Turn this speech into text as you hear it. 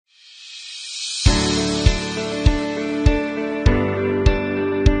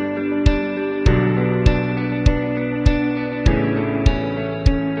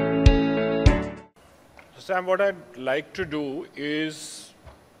Sam, what I'd like to do is,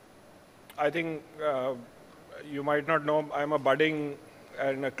 I think you might not know, I'm a budding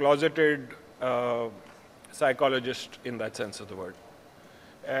and a closeted psychologist in that sense of the word.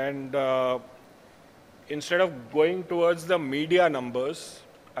 And instead of going towards the media numbers,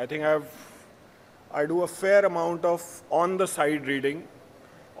 I think I do a fair amount of on-the-side reading,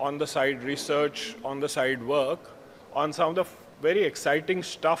 on-the-side research, on-the-side work on some of the very exciting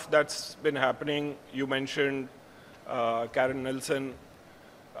stuff that's been happening. You mentioned Karen Nelson.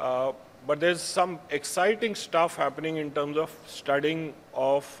 But there's some exciting stuff happening in terms of studying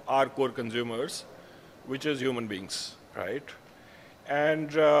of our core consumers, which is human beings, right?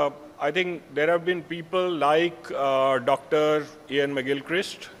 And I think there have been people like Dr. Ian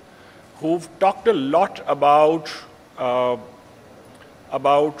McGilchrist, who've talked a lot about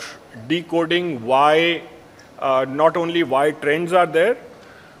decoding why, not only why trends are there,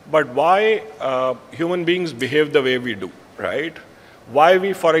 but why human beings behave the way we do, right? Why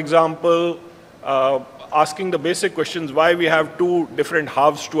we, for example, asking the basic questions, why we have two different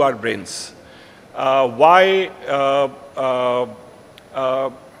halves to our brains. Why,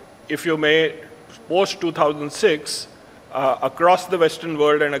 if you may, post-2006, across the Western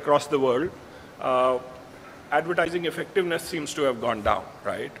world and across the world, advertising effectiveness seems to have gone down,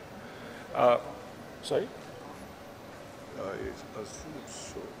 right? Sorry? It's a food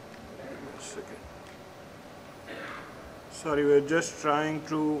show. Give me a second. Sorry, we're just trying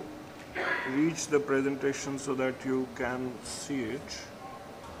to reach the presentation so that you can see it.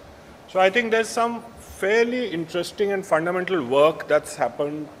 So I think there's some fairly interesting and fundamental work that's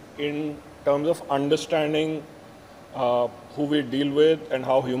happened in terms of understanding who we deal with and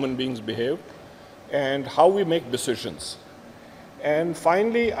how human beings behave and how we make decisions. And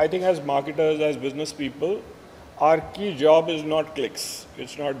finally, I think as marketers, as business people, our key job is not clicks.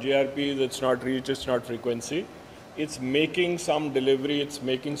 It's not GRPs, it's not reach, it's not frequency. It's making some delivery, it's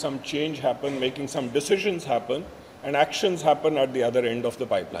making some change happen, making some decisions happen, and actions happen at the other end of the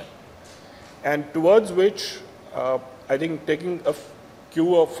pipeline. And towards which, I think taking a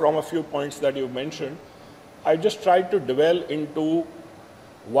cue from a few points that you mentioned, I just tried to dwell into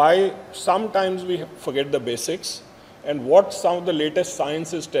why sometimes we forget the basics and what some of the latest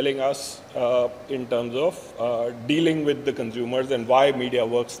science is telling us in terms of dealing with the consumers and why media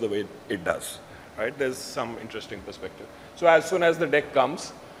works the way it does. Right? There's some interesting perspective. So as soon as the deck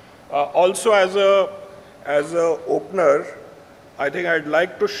comes, also as a opener, I think I'd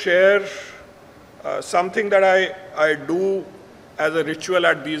like to share something that I do as a ritual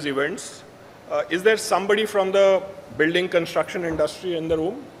at these events. Is there somebody from the building construction industry in the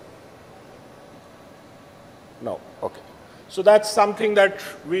room? No, okay. So that's something that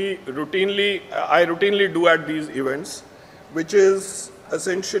I routinely do at these events, which is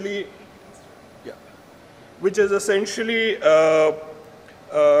essentially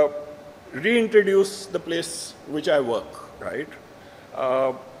reintroduce the place which I work, right?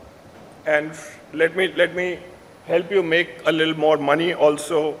 And let me help you make a little more money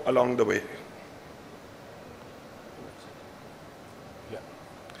also along the way. Yeah.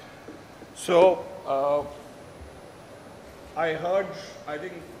 So I heard, I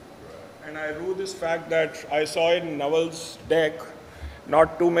think, and I rue this fact that I saw in Naval's deck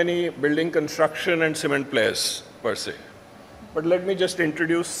not too many building construction and cement players per se. But let me just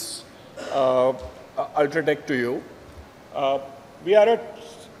introduce Ultratech to you. We are at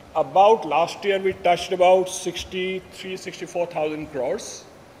about, last year we touched about 64,000 crores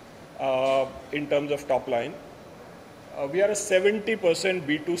in terms of top line. We are a 70%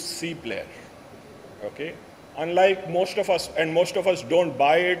 B2C player, okay? Unlike most of us, and most of us don't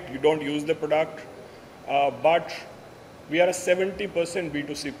buy it, you don't use the product, but we are a 70%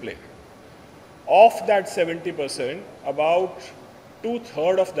 B2C player. Of that 70%, about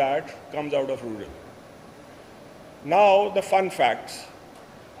 2/3 of that comes out of rural. Now, the fun facts.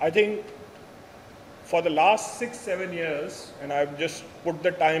 I think for the last 6-7 years, and I've just put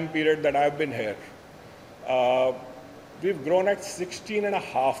the time period that I've been here, we've grown at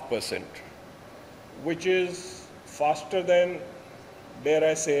 16.5%, which is faster than, dare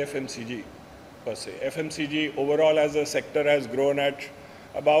I say, FMCG per se. FMCG overall as a sector has grown at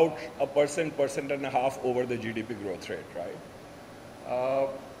about 1.5% over the GDP growth rate, right?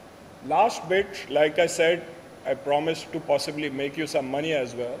 Last bit, like I said, I promised to possibly make you some money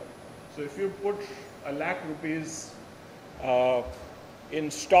as well. So if you put ₹1 lakh in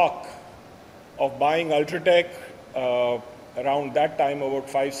stock of buying Ultratech around that time, about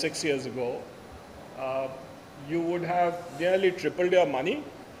 5-6 years ago, you would have nearly tripled your money.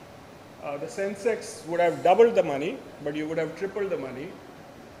 The Sensex would have doubled the money, but you would have tripled the money.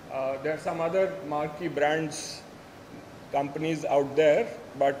 There are some other marquee brands, companies out there,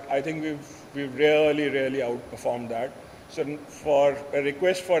 but I think we've really outperformed that. So for a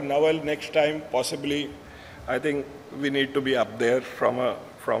request for Naval next time, possibly, I think we need to be up there from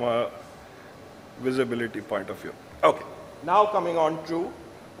a visibility point of view. Okay, now coming on to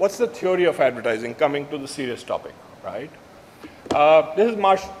what's the theory of advertising, coming to the serious topic, right? This is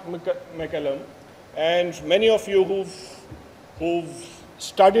Marsh McLuhan, and many of you who've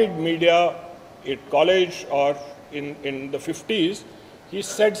studied media at college or in the 50s, he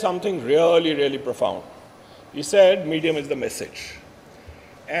said something really profound. He said, medium is the message.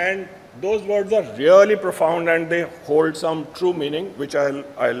 And those words are really profound and they hold some true meaning, which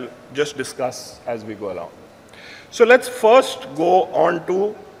I'll just discuss as we go along. So let's first go on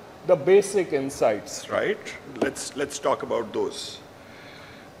to the basic insights, right? Let's talk about those.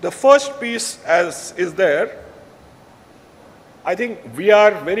 The first piece is there. I think we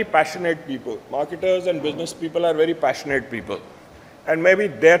are very passionate people. Marketers and business people are very passionate people. And maybe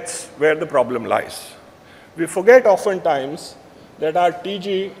that's where the problem lies. We forget oftentimes that our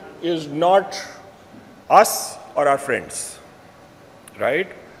TG is not us or our friends, right?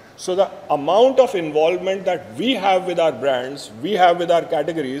 So the amount of involvement that we have with our brands, we have with our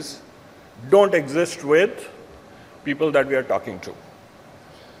categories, don't exist with people that we are talking to.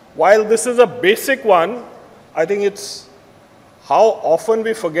 While this is a basic one, I think it's how often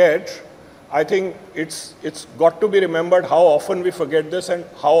we forget. I think it's got to be remembered how often we forget this and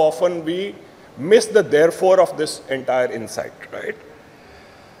how often we miss the therefore of this entire insight, right?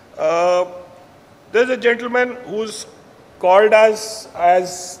 There's a gentleman who's called as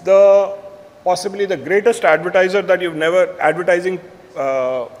the possibly the greatest advertiser that you've never, advertising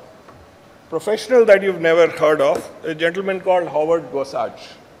professional that you've never heard of, a gentleman called Howard Gorsuch,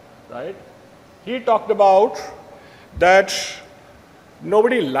 right? He talked about that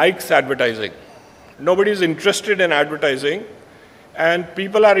nobody likes advertising. Nobody's interested in advertising, and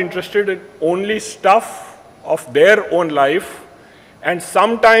people are interested in only stuff of their own life. And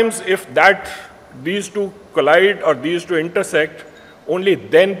sometimes if these two collide or these two intersect, only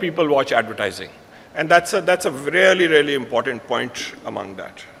then people watch advertising. And that's a really important point among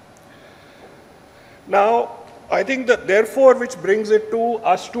that. Now, I think that therefore, which brings it to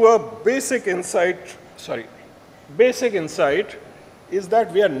us to a basic insight is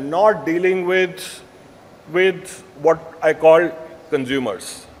that we are not dealing with what I call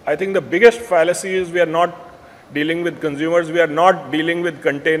consumers. I think the biggest fallacy is we are not dealing with consumers. We are not dealing with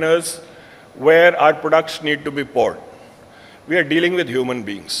containers where our products need to be poured. We are dealing with human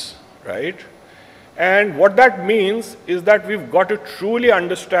beings, right? And what that means is that we've got to truly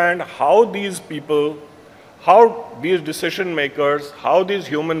understand how these people, how these decision makers, how these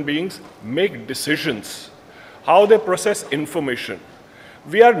human beings make decisions, how they process information.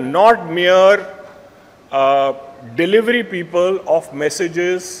 We are not mere delivery people of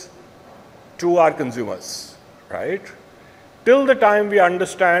messages to our consumers, right? Till the time we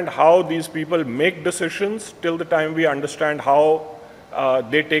understand how these people make decisions, till the time we understand how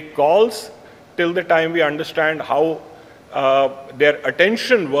they take calls, till the time we understand how their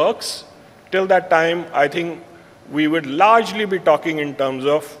attention works, till that time, I think we would largely be talking in terms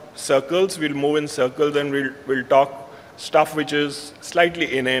of circles. We'll move in circles and we'll talk stuff which is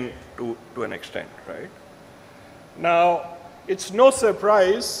slightly inane to an extent, right? Now, it's no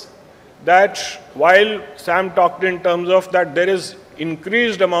surprise that while Sam talked in terms of that there is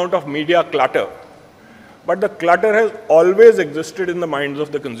increased amount of media clutter, but the clutter has always existed in the minds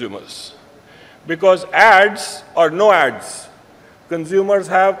of the consumers. Because ads or no ads, consumers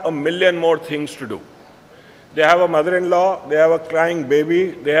have a million more things to do. They have a mother-in-law, they have a crying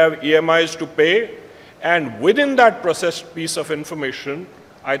baby, they have EMIs to pay, and within that processed piece of information,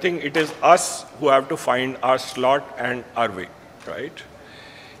 I think it is us who have to find our slot and our way, right?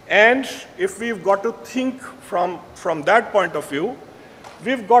 And if we've got to think from that point of view,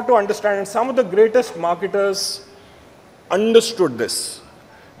 we've got to understand, and some of the greatest marketers understood this.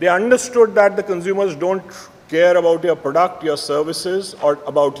 They understood that the consumers don't care about your product, your services, or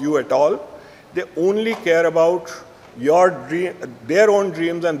about you at all. They only care about their own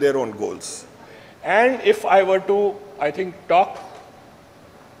dreams and their own goals. And if I were to, I think, talk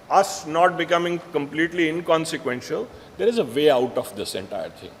us not becoming completely inconsequential, there is a way out of this entire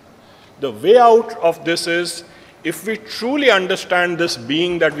thing. The way out of this is, if we truly understand this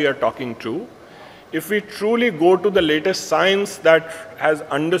being that we are talking to, if we truly go to the latest science that has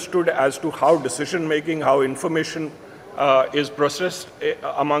understood as to how decision making, how information is processed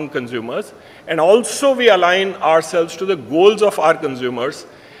among consumers, and also we align ourselves to the goals of our consumers,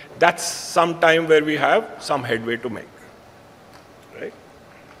 that's some time where we have some headway to make, right?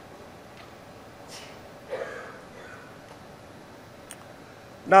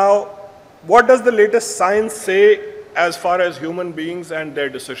 Now, what does the latest science say as far as human beings and their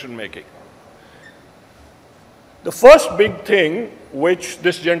decision making? The first big thing which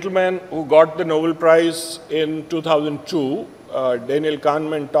this gentleman who got the Nobel Prize in 2002, Daniel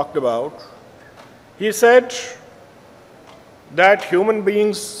Kahneman, talked about, he said that human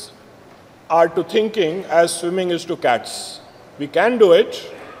beings are to thinking as swimming is to cats. We can do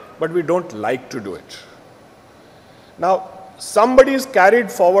it, but we don't like to do it. Now, somebody's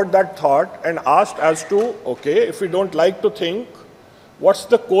carried forward that thought and asked as to, okay, if we don't like to think, what's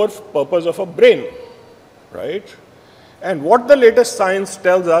the core purpose of a brain, right? And what the latest science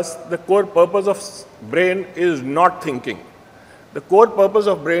tells us, the core purpose of brain is not thinking. The core purpose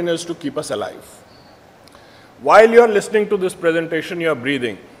of brain is to keep us alive. While you're listening to this presentation, you're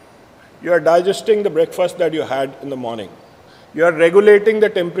breathing. You're digesting the breakfast that you had in the morning. You're regulating the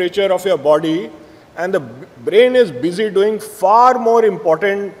temperature of your body, and the brain is busy doing far more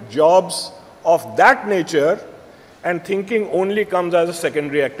important jobs of that nature, and thinking only comes as a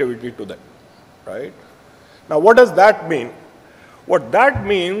secondary activity to them, right? Now, what does that mean? What that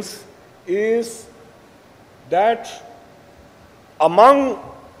means is that among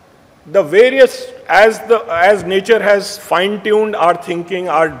the various, as nature has fine-tuned our thinking,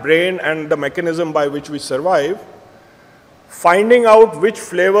 our brain, and the mechanism by which we survive, finding out which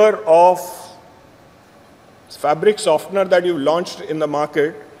flavor of fabric softener that you've launched in the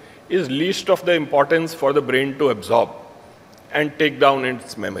market is least of the importance for the brain to absorb and take down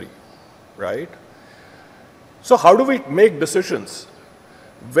its memory, right? So how do we make decisions?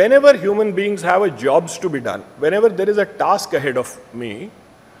 Whenever human beings have a jobs to be done, whenever there is a task ahead of me,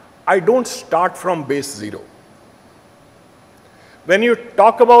 I don't start from base zero. When you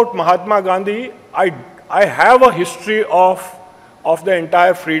talk about Mahatma Gandhi, I have a history of the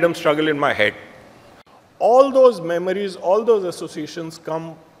entire freedom struggle in my head. All those memories, all those associations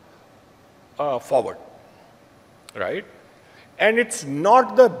come forward, right? And it's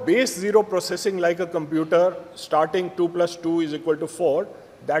not the base zero processing like a computer, starting 2 plus 2 is equal to 4,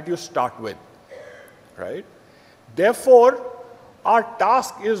 that you start with, right? Therefore, our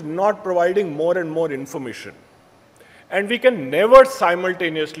task is not providing more and more information. And we can never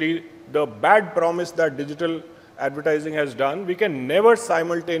simultaneously, the bad promise that digital advertising has done, we can never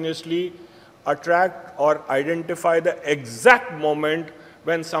simultaneously attract or identify the exact moment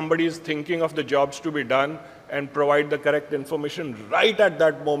when somebody is thinking of the jobs to be done and provide the correct information right at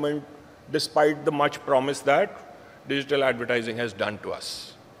that moment, despite the much promise that digital advertising has done to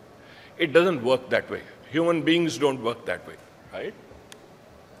us. It doesn't work that way. Human beings don't work that way, right?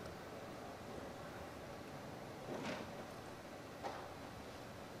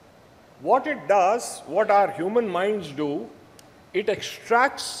 What it does, what our human minds do, it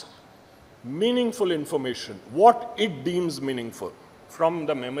extracts meaningful information, what it deems meaningful from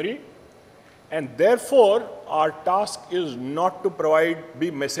the memory, and therefore our task is not to be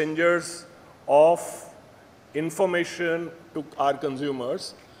messengers of information to our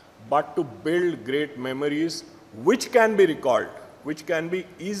consumers, but to build great memories which can be recalled, which can be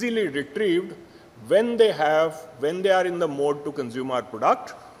easily retrieved when they are in the mode to consume our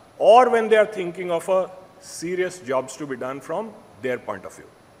product, or when they are thinking of a serious jobs to be done from their point of view,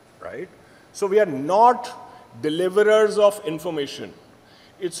 right? So we are not deliverers of information.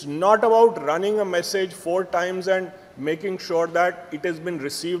 It's not about running a message 4 times and making sure that it has been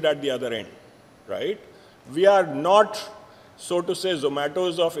received at the other end, right? We are not, so to say,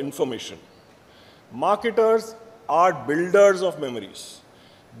 Zomatos of information. Marketers are builders of memories.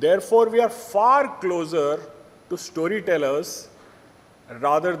 Therefore, we are far closer to storytellers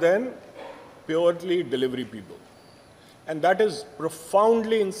rather than purely delivery people. And that is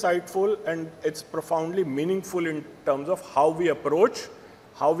profoundly insightful, and it's profoundly meaningful in terms of how we approach,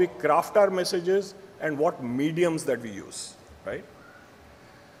 how we craft our messages, and what mediums that we use, right?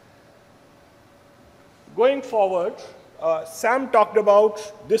 Going forward, Sam talked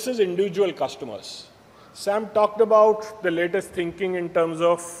about this is individual customers. Sam talked about the latest thinking in terms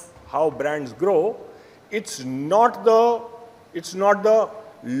of how brands grow. It's not the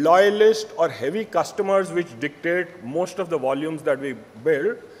loyalist or heavy customers which dictate most of the volumes that we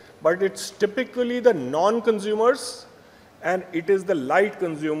build, but it's typically the non-consumers, and it is the light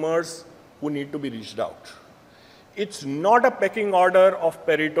consumers who need to be reached out. It's not a pecking order of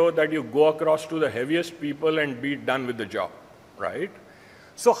Pareto that you go across to the heaviest people and be done with the job, right?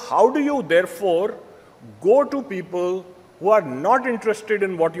 So how do you therefore go to people who are not interested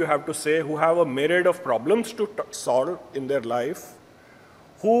in what you have to say, who have a myriad of problems to solve in their life,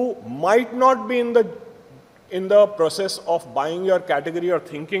 who might not be in the process of buying your category or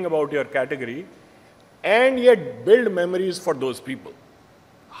thinking about your category, and yet build memories for those people?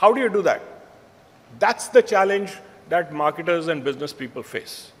 How do you do that? That's the challenge that marketers and business people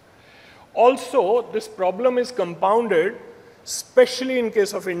face. Also, this problem is compounded, especially in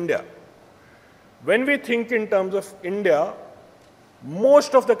case of India. When we think in terms of India,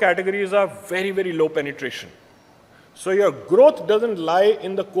 most of the categories are very, very low penetration. So your growth doesn't lie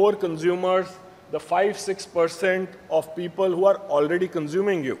in the core consumers, the 5-6% of people who are already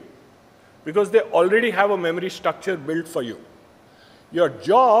consuming you, because they already have a memory structure built for you. Your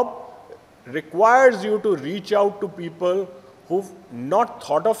job requires you to reach out to people who've not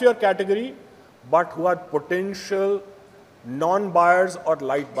thought of your category, but who are potential non-buyers or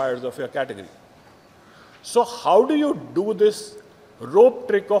light buyers of your category. So how do you do this rope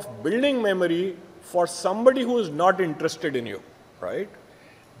trick of building memory for somebody who is not interested in you, right?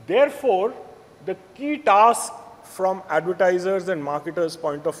 Therefore, the key tasks from advertisers and marketers'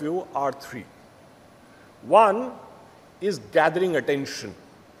 point of view are three. One is gathering attention.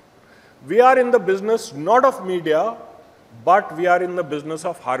 We are in the business not of media, but we are in the business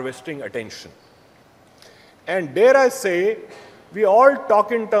of harvesting attention. And dare I say, we all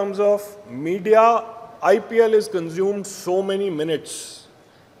talk in terms of media. IPL is consumed so many minutes.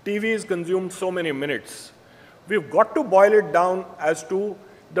 TV is consumed so many minutes. We've got to boil it down as to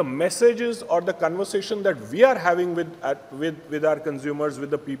the messages or the conversation that we are having with our consumers, with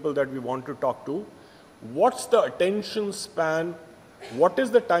the people that we want to talk to. What's the attention span? What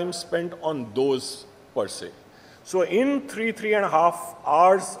is the time spent on those per se? So in 3.5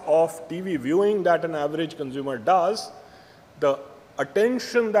 hours of TV viewing that an average consumer does, the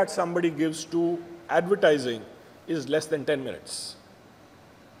attention that somebody gives to advertising is less than 10 minutes,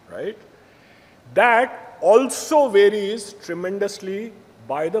 right? That also varies tremendously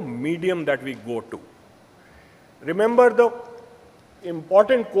by the medium that we go to. Remember the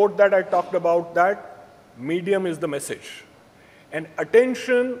important quote that I talked about, that medium is the message. And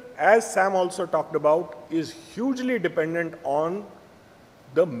attention, as Sam also talked about, is hugely dependent on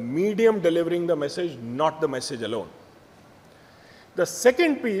the medium delivering the message, not the message alone. The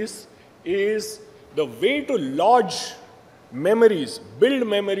second piece is the way to lodge memories, build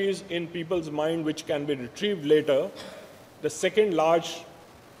memories in people's mind which can be retrieved later. The second large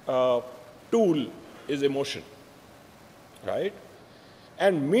tool is emotion, right?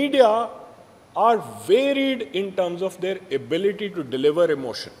 And media are varied in terms of their ability to deliver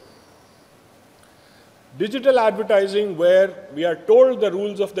emotion. Digital advertising, where we are told the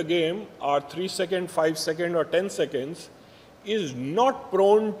rules of the game are 3 seconds, 5 seconds, or 10 seconds, is not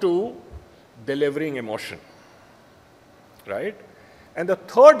prone to delivering emotion, right? And the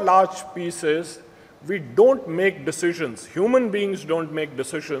third large piece is we don't make decisions. Human beings don't make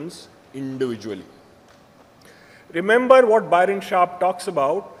decisions individually. Remember what Byron Sharp talks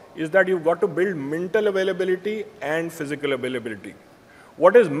about is that you've got to build mental availability and physical availability.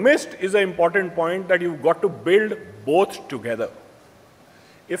 What is missed is an important point, that you've got to build both together.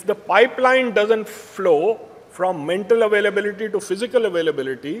 If the pipeline doesn't flow from mental availability to physical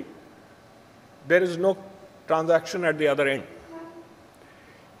availability, there is no transaction at the other end.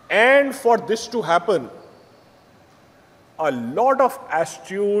 And for this to happen, a lot of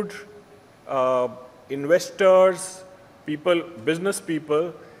astute investors, people, business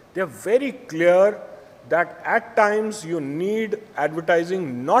people, they're very clear that at times you need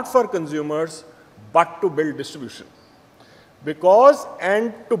advertising not for consumers, but to build distribution.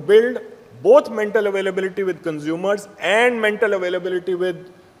 And to build both mental availability with consumers and mental availability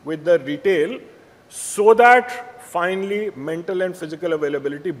with the retail, so that finally mental and physical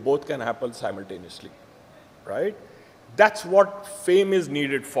availability both can happen simultaneously, right? That's what fame is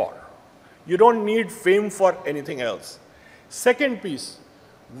needed for. You don't need fame for anything else. Second piece,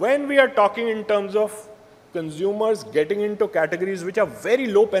 when we are talking in terms of consumers getting into categories which are very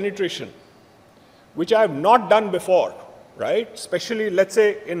low penetration, which I have not done before, right? Especially, let's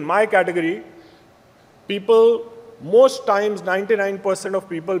say, in my category, people, most times 99% of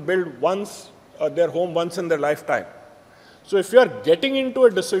people build their home once in their lifetime. So if you are getting into a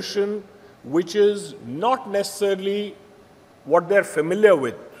decision which is not necessarily what they're familiar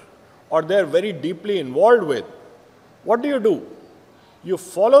with or they're very deeply involved with, what do? You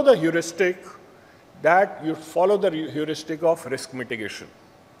follow the heuristic of risk mitigation.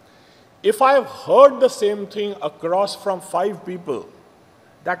 If I've heard the same thing across from 5 people,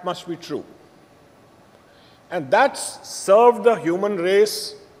 that must be true. And that's served the human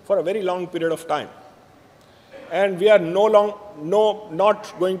race for a very long period of time. And we are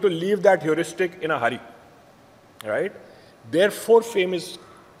not going to leave that heuristic in a hurry, right? Therefore, fame is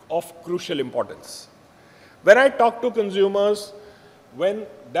of crucial importance. When I talk to consumers, when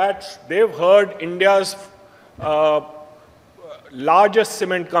they've heard India's largest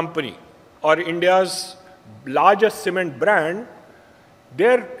cement company or India's largest cement brand,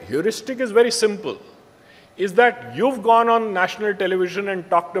 their heuristic is very simple, is that you've gone on national television and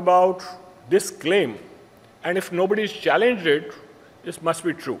talked about this claim, and if nobody's challenged it, this must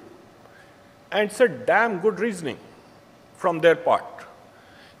be true. And it's a damn good reasoning from their part.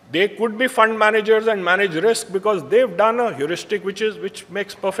 They could be fund managers and manage risk because they've done a heuristic which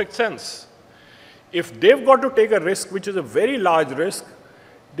makes perfect sense. If they've got to take a risk, which is a very large risk,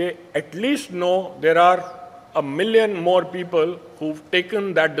 they at least know there are 1 million more people who've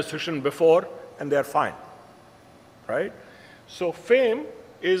taken that decision before, and they're fine, right? So fame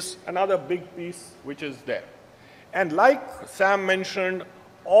is another big piece which is there. And like Sam mentioned,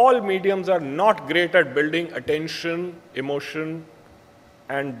 all mediums are not great at building attention, emotion,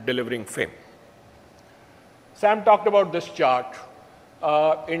 and delivering fame. Sam talked about this chart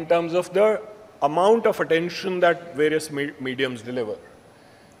in terms of the amount of attention that various mediums deliver.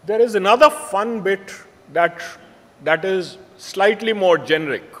 There is another fun bit that is slightly more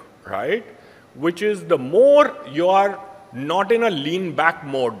generic, right? Which is the more you are not in a lean back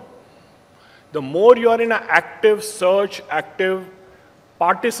mode, the more you are in an active search, active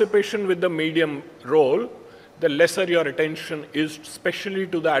participation with the medium role, the lesser your attention is, especially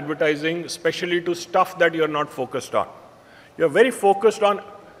to the advertising, especially to stuff that you're not focused on. You're very focused on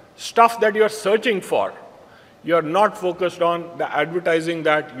stuff that you're searching for. You're not focused on the advertising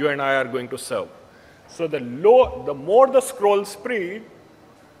that you and I are going to serve. So the more the scroll speed,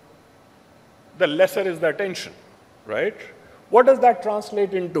 the lesser is the attention, right? What does that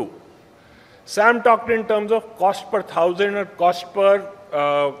translate into? Sam talked in terms of cost per thousand or cost per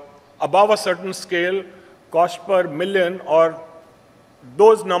above a certain scale, cost per million, or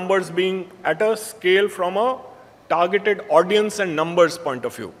those numbers being at a scale from a targeted audience and numbers point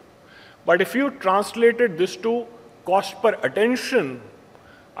of view. But if you translated this to cost per attention,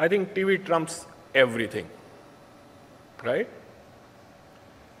 I think TV trumps everything, right?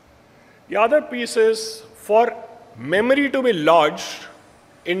 The other piece is for memory to be lodged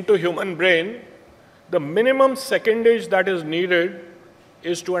into human brain, the minimum secondage that is needed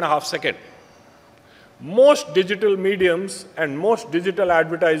is 2.5 seconds. Most digital mediums and most digital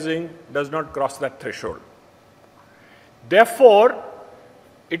advertising does not cross that threshold. Therefore,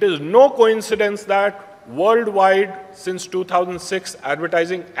 it is no coincidence that worldwide, since 2006,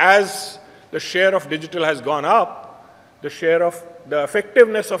 advertising, as the share of digital has gone up, the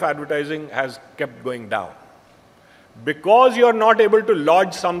effectiveness of advertising has kept going down. Because you are not able to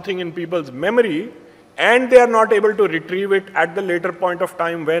lodge something in people's memory, and they are not able to retrieve it at the later point of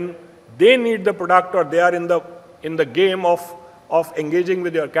time when they need the product or they are in the game of engaging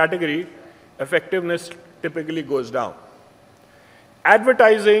with your category, effectiveness typically goes down.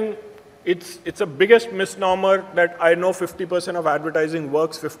 Advertising, it's a biggest misnomer that I know 50% of advertising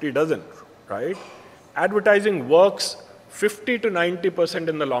works, 50 doesn't, right? Advertising works 50 to 90%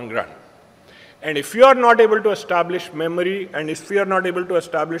 in the long run. And if you are not able to establish memory, and if you are not able to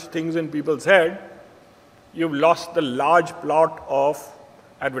establish things in people's head, you've lost the large plot of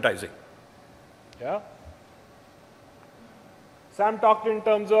advertising. Yeah? Sam talked in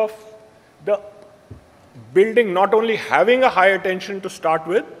terms of the building, not only having a high attention to start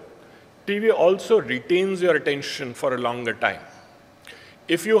with, TV also retains your attention for a longer time.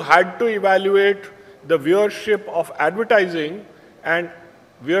 If you had to evaluate the viewership of advertising and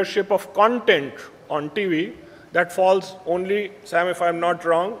viewership of content on TV, that falls only, Sam, if I'm not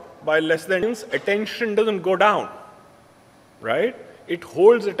wrong, by less than, attention doesn't go down, right? It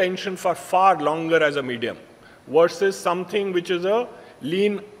holds attention for far longer as a medium versus something which is a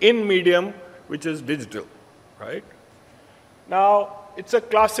lean-in medium, which is digital, right? Now, it's a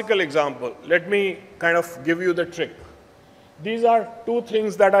classical example. Let me kind of give you the trick. These are two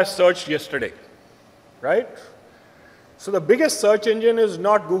things that I searched yesterday, right? So the biggest search engine is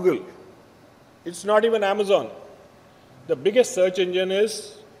not Google. It's not even Amazon. The biggest search engine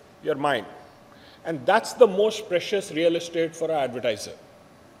is your mind. And that's the most precious real estate for an advertiser.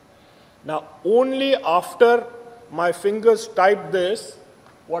 Now, only after my fingers typed this,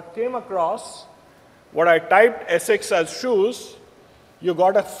 what came across, what I typed Essex as shoes, you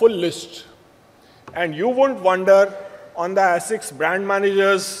got a full list. And you won't wonder, on the Essex brand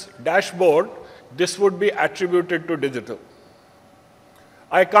manager's dashboard, this would be attributed to digital.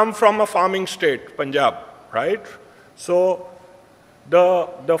 I come from a farming state, Punjab, right? So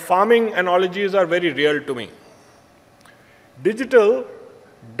the farming analogies are very real to me. Digital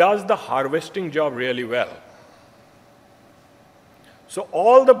does the harvesting job really well. So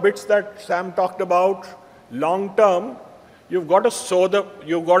all the bits that Sam talked about, long term, you've got to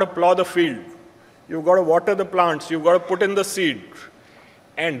plow the field. you've got to water the plants, you've got to put in the seed,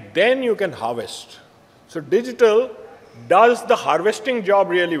 and then you can harvest. So digital does the harvesting job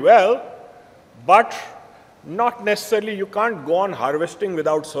really well, but not necessarily, you can't go on harvesting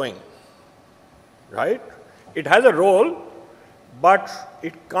without sowing, right? It has a role, but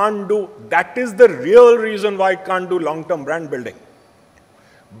it can't do, that is the real reason why it can't do long-term brand building.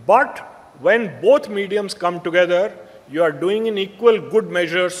 But when both mediums come together, you are doing in equal good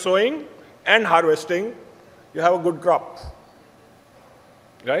measure sowing and harvesting, you have a good crop,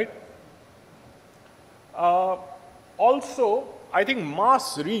 right? Also, I think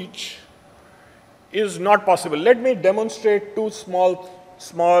mass reach is not possible. Let me demonstrate two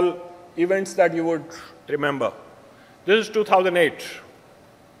small events that you would remember. This is 2008.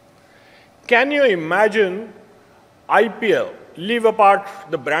 Can you imagine IPL, leave apart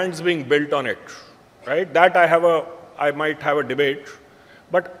the brands being built on it, right? That I might have a debate,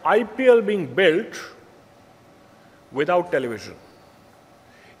 but IPL being built without television.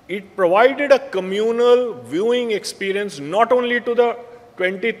 It provided a communal viewing experience not only to the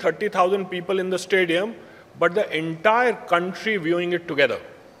 20, 30,000 people in the stadium, but the entire country viewing it together.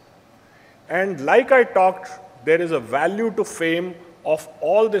 And like I talked, there is a value to fame of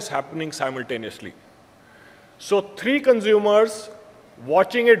all this happening simultaneously. So 3 consumers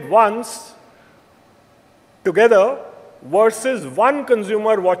watching it once together versus 1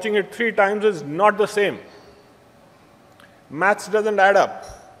 consumer watching it 3 times is not the same. Maths doesn't add up.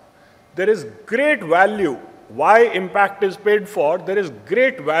 There is great value. Why impact is paid for? There is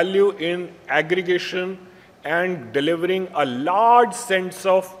great value in aggregation and delivering a large sense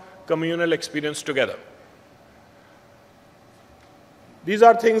of communal experience together. These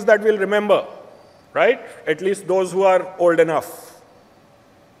are things that we'll remember, right? At least those who are old enough.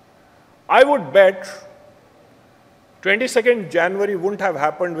 I would bet 22nd January wouldn't have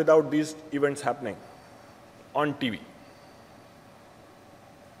happened without these events happening on TV.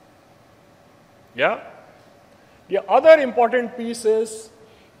 Yeah? The other important piece is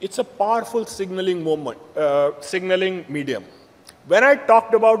it's a powerful signaling moment, signaling medium. When I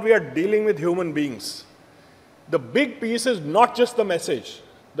talked about we are dealing with human beings, the big piece is not just the message.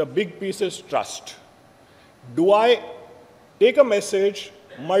 The big piece is trust. Do I take a message,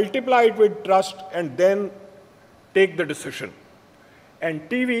 multiply it with trust, and then take the decision? And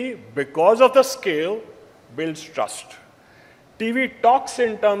TV, because of the scale, builds trust. TV talks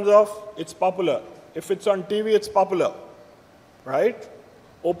in terms of it's popular. If it's on TV, it's popular, right?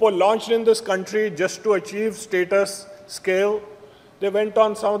 Oppo launched in this country just to achieve status, scale. They went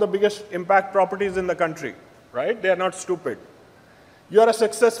on some of the biggest impact properties in the country, right? They are not stupid. You are a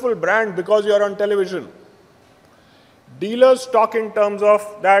successful brand because you are on television. Dealers talk in terms of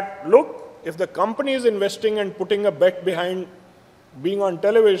that, look, if the company is investing and putting a bet behind being on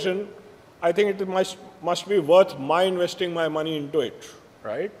television, I think it must be worth my investing my money into it,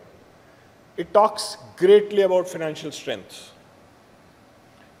 right? It talks greatly about financial strength.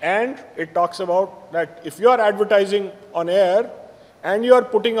 And it talks about that if you are advertising on air and you are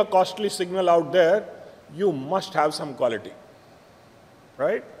putting a costly signal out there, you must have some quality,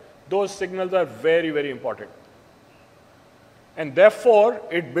 right? Those signals are very, very important. And therefore,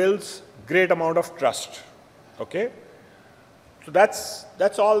 it builds great amount of trust, okay? So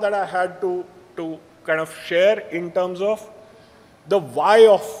that's all that I had to kind of share in terms of the why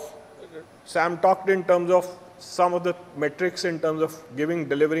of, Sam talked in terms of some of the metrics in terms of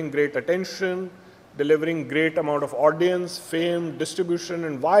delivering great attention, delivering great amount of audience, fame, distribution,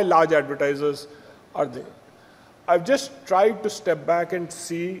 and why large advertisers are there. I've just tried to step back and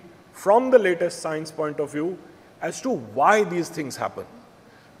see from the latest science point of view as to why these things happen.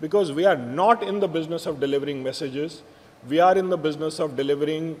 Because we are not in the business of delivering messages. We are in the business of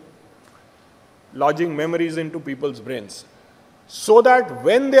lodging memories into people's brains, so that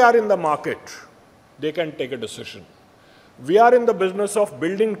when they are in the market, they can take a decision. We are in the business of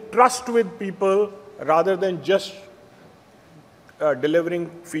building trust with people rather than just delivering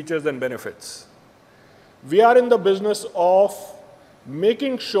features and benefits. We are in the business of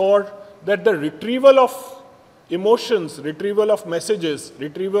making sure that the retrieval of emotions, retrieval of messages,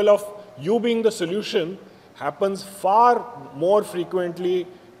 retrieval of you being the solution happens far more frequently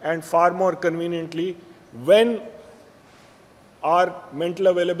and far more conveniently when our mental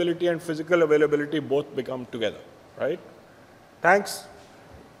availability and physical availability both become together, right? Thanks.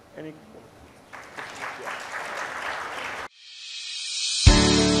 Any